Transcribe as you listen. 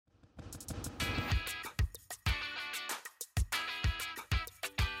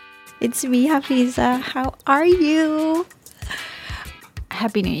It's me, Hafiza. How are you?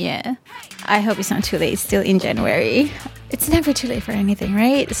 Happy New Year. I hope it's not too late. It's still in January. It's never too late for anything,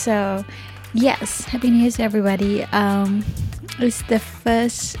 right? So, yes, Happy New Year to everybody. It's the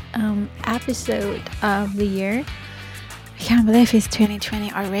first episode of the year. I can't believe it's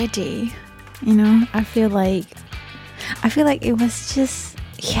 2020 already. You know, I feel like it was just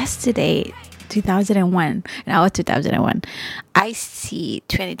yesterday, 2001. And I was 2001. I see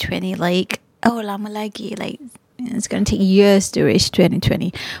 2020 like, oh, lama lagi. Like, it's going to take years to reach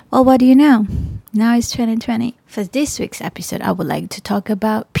 2020. Well, what do you know? Now it's 2020. For this week's episode, I would like to talk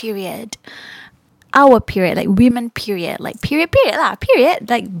about period. Our period, like women period. Like period,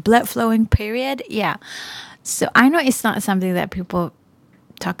 like blood flowing period. Yeah. So I know it's not something that people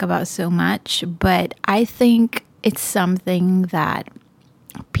talk about so much, but I think it's something that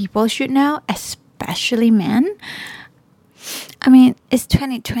people should know, especially men. I mean, it's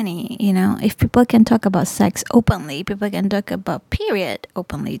 2020, you know. If people can talk about sex openly, people can talk about period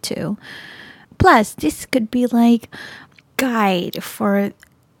openly too. Plus, this could be like guide for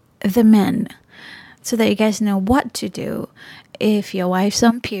the men so that you guys know what to do if your wife's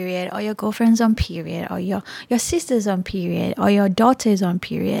on period or your girlfriend's on period or your sister's on period or your daughter's on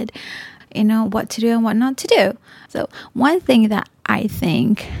period. You know, what to do and what not to do. So one thing that I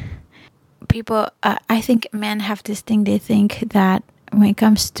think I think men have this thing, they think that when it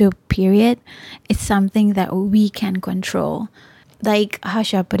comes to period, it's something that we can control. Like, how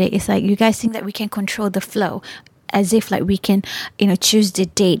should I put it? It's like you guys think that we can control the flow, as if like we can, you know, choose the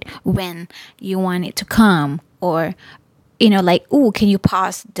date when you want it to come, or, you know, like, oh, can you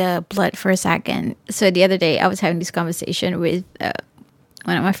pause the blood for a second? So the other day I was having this conversation with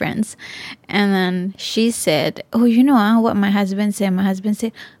one of my friends, and then she said, oh, you know what my husband said? My husband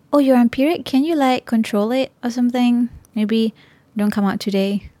said, oh, you're on period? Can you like control it or something? Maybe don't come out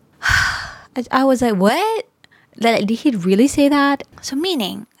today. I was like, what? Like, did he really say that? So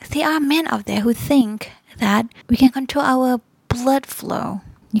meaning, there are men out there who think that we can control our blood flow.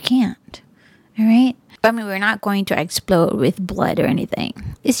 You can't. All right? I mean, we're not going to explode with blood or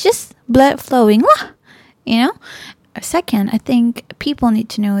anything. It's just blood flowing. You know? Second, I think people need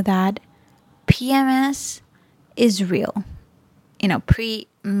to know that PMS is real. You know,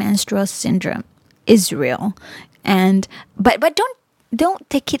 premenstrual syndrome is real. And but don't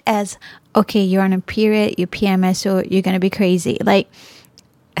take it as, okay, you're on a period, you're PMS, so you're gonna be crazy. Like,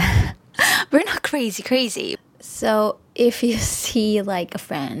 we're not crazy. So if you see like a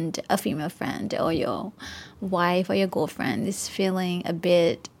friend, a female friend, or your wife or your girlfriend is feeling a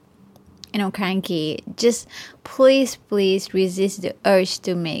bit, you know, cranky, just please resist the urge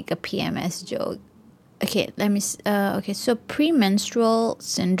to make a PMS joke. Okay, so premenstrual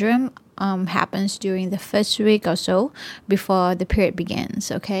syndrome happens during the first week or so before the period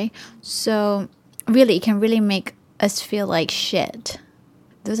begins, okay? So really, it can really make us feel like shit.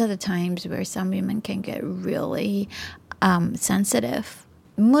 Those are the times where some women can get really sensitive.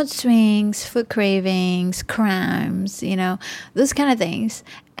 Mood swings, food cravings, cramps, you know, those kind of things.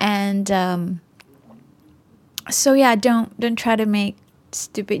 And so yeah, don't try to make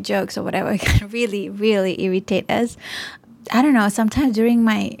stupid jokes or whatever. It can really irritate us. I don't know, sometimes during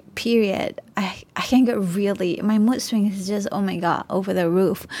my period I can get really, my mood swing is just, oh my god, over the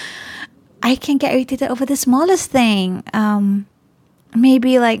roof. I can get irritated over the smallest thing.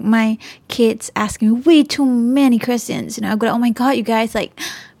 Maybe like my kids asking me way too many questions, you know. I go, oh my god, you guys, like,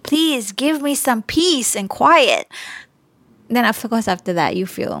 please give me some peace and quiet. Then of course after that you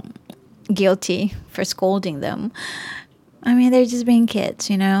feel guilty for scolding them. I mean, they're just being kids,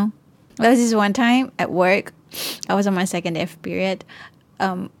 you know. There was this one time at work, I was on my second day of period.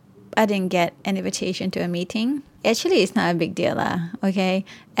 I didn't get an invitation to a meeting. Actually, it's not a big deal, okay?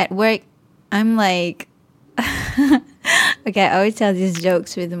 At work, I'm like, okay, I always tell these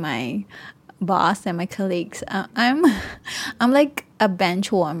jokes with my boss and my colleagues. I'm like a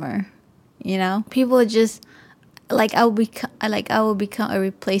bench warmer, you know. People just, like, I will become a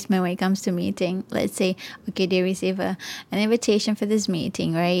replacement when it comes to meeting. Let's say, okay, they receive an invitation for this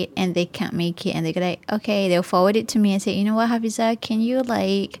meeting, right? And they can't make it, and they're like, okay, they'll forward it to me and say, you know what, Hafiza, can you,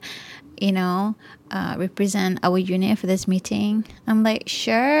 like, you know, represent our unit for this meeting? I'm like,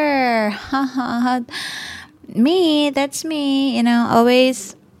 sure. That's me, you know,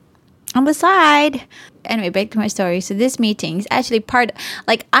 always on the side. Anyway, back to my story. So this meeting is actually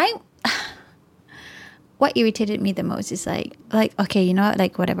what irritated me the most is like, okay, you know,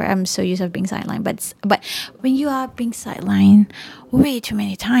 like, whatever, I'm so used to being sidelined, but when you are being sidelined way too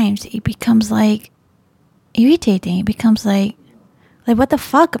many times, it becomes like irritating. It becomes like what the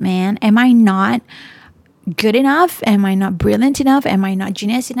fuck, man? Am I not good enough? Am I not brilliant enough? Am I not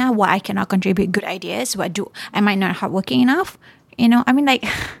genius enough? Why I cannot contribute good ideas? Am I not hardworking enough? I mean, like,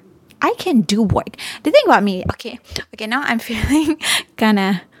 I can do work. The thing about me, okay, now I'm feeling kind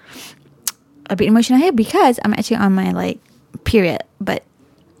of a bit emotional here because I'm actually on my like period. But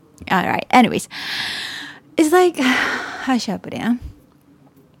all right, anyways, it's like, how should I put it?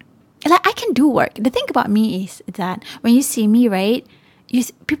 Like, I can do work. The thing about me is that when you see me, right,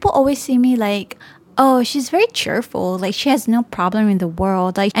 people always see me like, oh, she's very cheerful. Like, she has no problem in the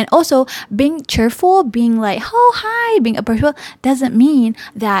world. Like, and also being cheerful, being like, oh, hi, being approachable doesn't mean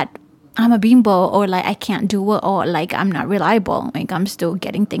that I'm a bimbo or like I can't do it or like I'm not reliable when it comes to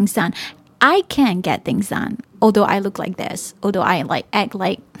getting things done. I can get things done, although I look like this, although I like act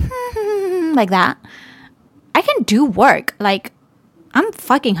like like that. I can do work. Like, I'm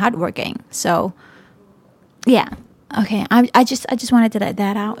fucking hardworking. So, yeah. Okay. I just wanted to let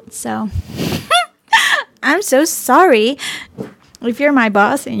that out. So, I'm so sorry if you're my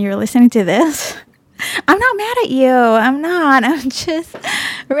boss and you're listening to this. I'm not mad at you. I'm not. I'm just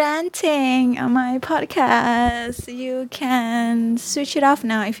ranting on my podcast. You can switch it off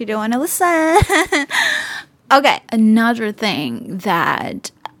now if you don't want to listen. Okay, another thing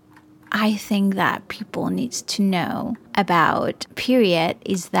that I think that people need to know about period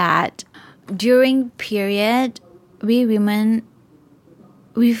is that during period, we women,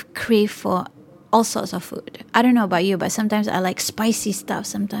 we crave for all sorts of food. I don't know about you, but sometimes I like spicy stuff.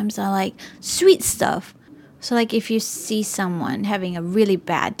 Sometimes I like sweet stuff. So like if you see someone having a really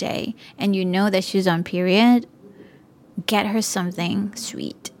bad day and you know that she's on period, get her something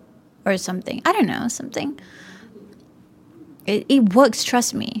sweet or something. I don't know, something. It works,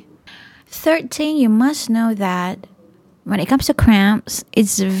 trust me. Third thing, you must know that when it comes to cramps,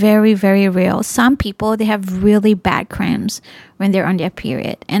 it's very, very real. Some people, they have really bad cramps when they're on their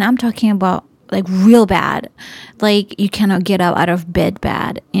period. And I'm talking about like real bad, like you cannot get up out of bed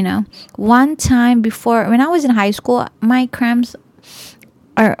bad, One time before, when I was in high school, my cramps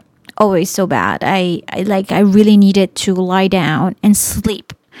are always so bad. I really needed to lie down and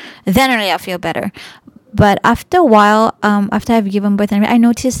sleep. Then only I feel better. But after a while, after I've given birth, I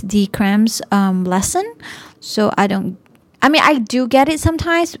noticed the cramps lessen. So I do get it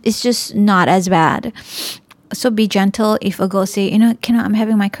sometimes. It's just not as bad. So be gentle if a girl say, I'm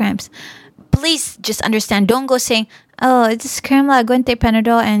having my cramps. Please just understand. Don't go saying, oh, it's just cramp, go and take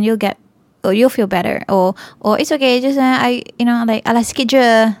Panadol and you'll feel better. Or it's okay, just ala sikit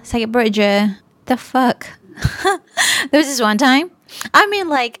je, sakit perut je. The fuck? There was this one time. I mean,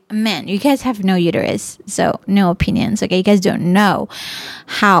 like, men, you guys have no uterus, so no opinions, okay? You guys don't know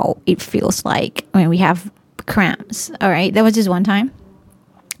how it feels like when we have cramps, all right? There was this one time.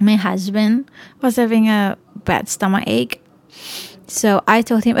 My husband was having a bad stomach ache. So I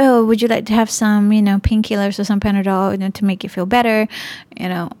told him, oh, would you like to have some, painkillers or some Panadol, to make you feel better,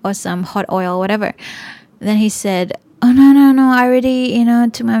 or some hot oil, whatever. Then he said, oh, no, I already,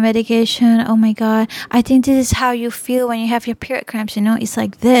 took my medication. Oh my God. I think this is how you feel when you have your period cramps, It's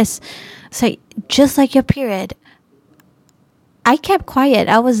like this. It's like, just like your period. I kept quiet.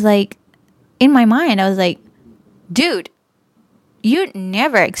 I was like, in my mind, I was like, dude, you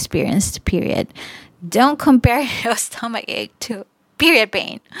never experienced period. Don't compare your stomach ache to period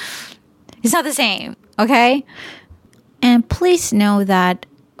pain. It's not the same, okay? And please know that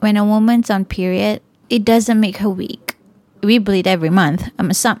when a woman's on period, it doesn't make her weak. We bleed every month.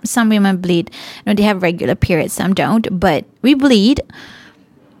 Some women bleed. They have regular periods. Some don't. But we bleed.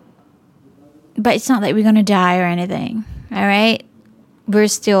 But it's not like we're going to die or anything. All right? We're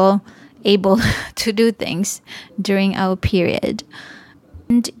still able to do things during our period.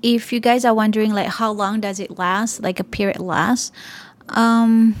 And if you guys are wondering, like, how long does it last? Like a period lasts?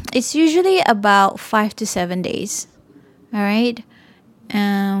 It's usually about 5 to 7 days. All right?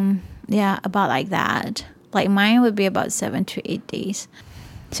 Yeah, about like that. Like mine would be about 7 to 8 days.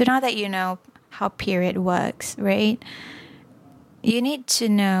 So now that you know how period works, right? You need to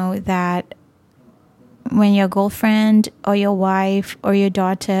know that when your girlfriend or your wife or your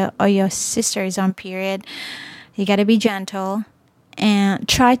daughter or your sister is on period, you got to be gentle and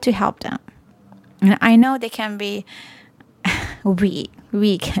try to help them. And I know they can be,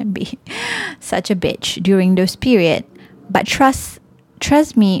 we can be such a bitch during those period, but trust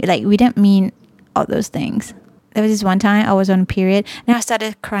me, like we didn't mean all those things. There was this one time I was on period and I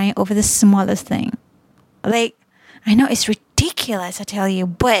started crying over the smallest thing. Like, I know it's ridiculous, I tell you,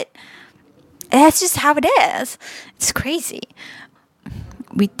 but that's just how it is. It's crazy.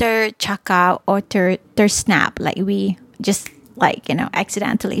 We cakap or snap, like we just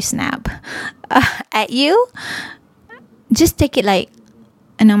accidentally snap at you. Just take it like,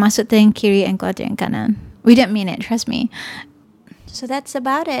 masuk yang kiri and keluar yang kanan. We didn't mean it, trust me. So that's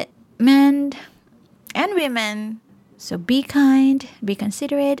about it. Men and women. So be kind, be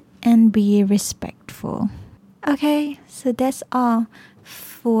considerate, and be respectful. Okay, so that's all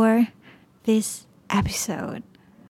for this episode.